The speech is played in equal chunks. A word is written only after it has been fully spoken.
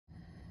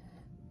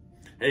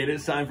Hey, it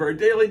is time for a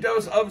daily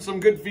dose of some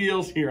good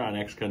feels here on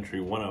X Country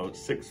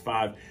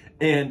 106.5.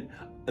 And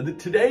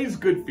today's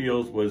good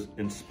feels was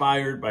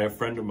inspired by a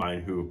friend of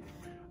mine who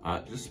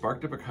just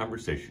sparked up a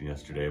conversation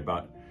yesterday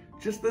about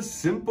just the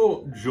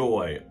simple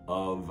joy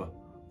of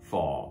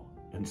fall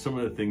and some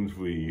of the things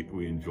we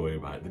enjoy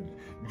about it.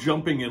 The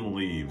jumping in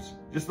leaves,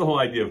 just the whole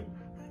idea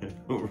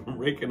of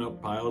raking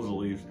up piles of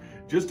leaves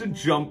just to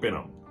jump in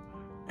them.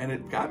 And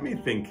it got me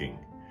thinking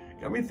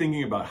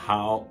about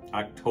how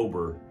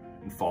October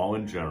and fall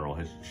in general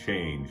has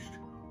changed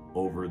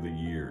over the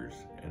years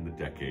and the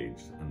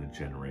decades and the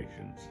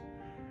generations.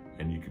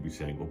 And you could be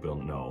saying, well, Bill,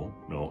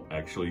 no,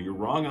 actually you're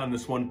wrong on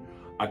this one.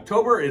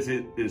 October is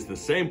the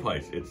same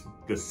place. It's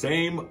the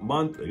same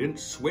month. It didn't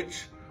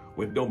switch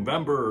with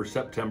November or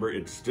September.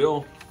 It's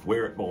still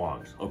where it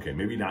belongs. Okay,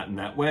 maybe not in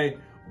that way,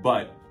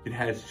 but it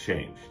has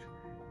changed.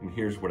 And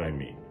here's what I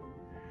mean.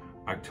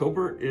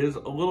 October is a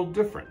little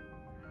different.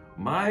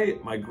 My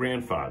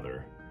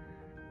grandfather,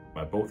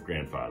 my both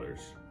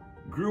grandfathers,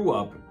 grew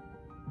up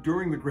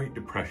during the Great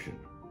Depression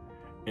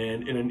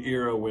and in an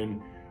era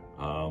when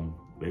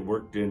they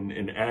worked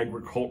in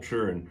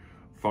agriculture, and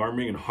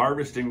farming and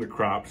harvesting the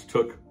crops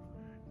took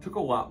a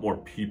lot more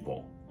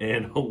people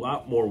and a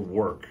lot more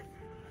work.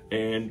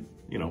 And,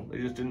 you know, they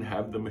just didn't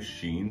have the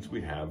machines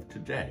we have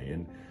today.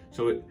 And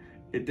so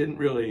it didn't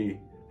really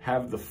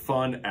have the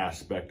fun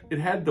aspect. It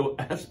had the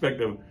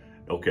aspect of,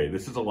 okay,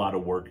 this is a lot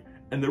of work.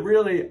 And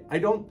I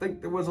don't think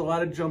there was a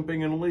lot of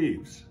jumping in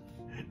leaves.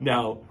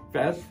 Now,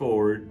 fast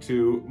forward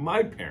to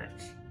my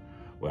parents.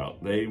 Well,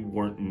 they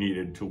weren't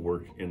needed to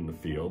work in the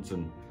fields,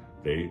 and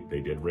they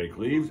did rake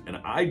leaves, and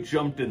I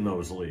jumped in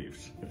those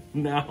leaves.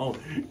 Now,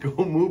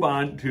 go move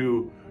on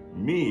to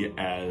me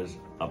as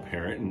a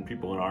parent and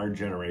people in our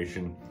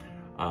generation.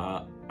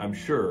 I'm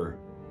sure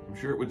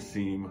it would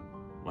seem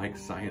like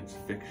science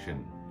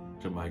fiction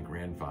to my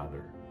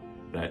grandfather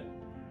that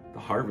the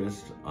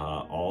harvest,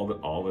 all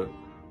the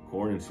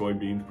corn and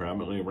soybeans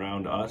predominantly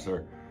around us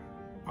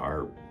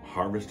are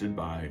harvested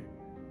by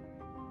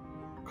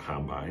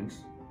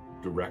combines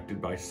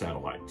directed by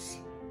satellites.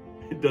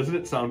 Doesn't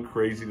it sound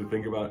crazy to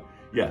think about?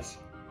 Yes,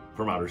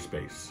 from outer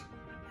space.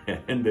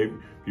 And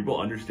people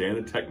understand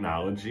the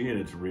technology, and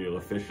it's real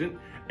efficient,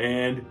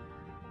 and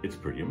it's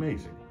pretty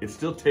amazing. It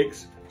still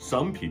takes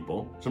some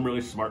people, some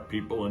really smart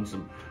people and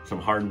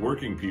some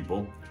hardworking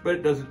people, but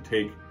it doesn't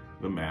take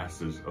the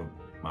masses of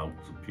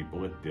amounts of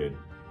people it did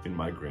in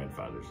my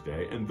grandfather's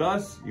day. And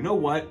thus, you know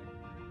what?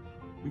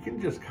 We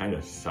can just kind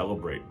of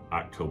celebrate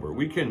October.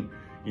 We can,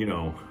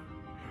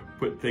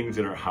 put things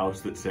in our house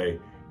that say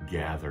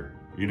gather,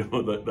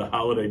 the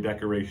holiday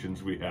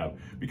decorations we have,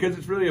 because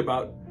it's really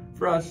about,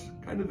 for us,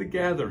 kind of the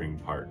gathering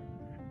part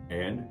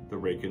and the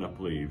raking up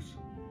leaves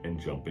and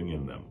jumping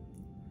in them.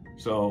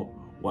 So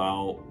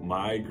while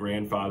my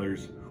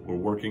grandfathers were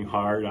working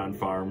hard on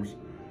farms,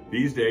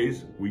 these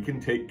days we can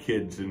take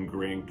kids and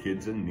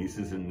grandkids and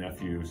nieces and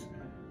nephews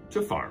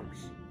to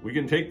farms. We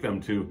can take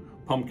them to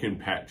pumpkin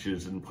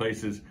patches and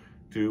places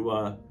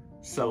to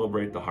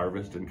celebrate the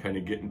harvest and kind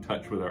of get in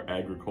touch with our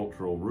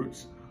agricultural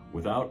roots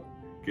without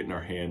getting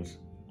our hands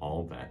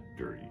all that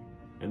dirty.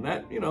 And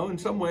that, in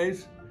some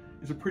ways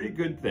is a pretty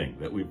good thing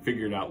that we've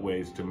figured out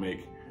ways to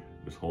make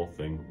this whole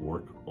thing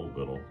work a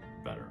little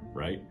better,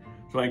 right?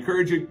 So I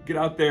encourage you, get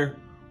out there,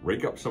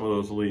 rake up some of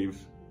those leaves,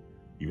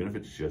 even if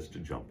it's just to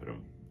jump in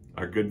them.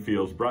 Our good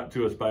feels brought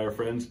to us by our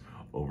friends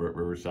over at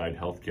Riverside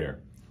Healthcare,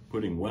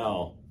 putting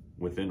well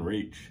within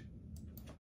reach.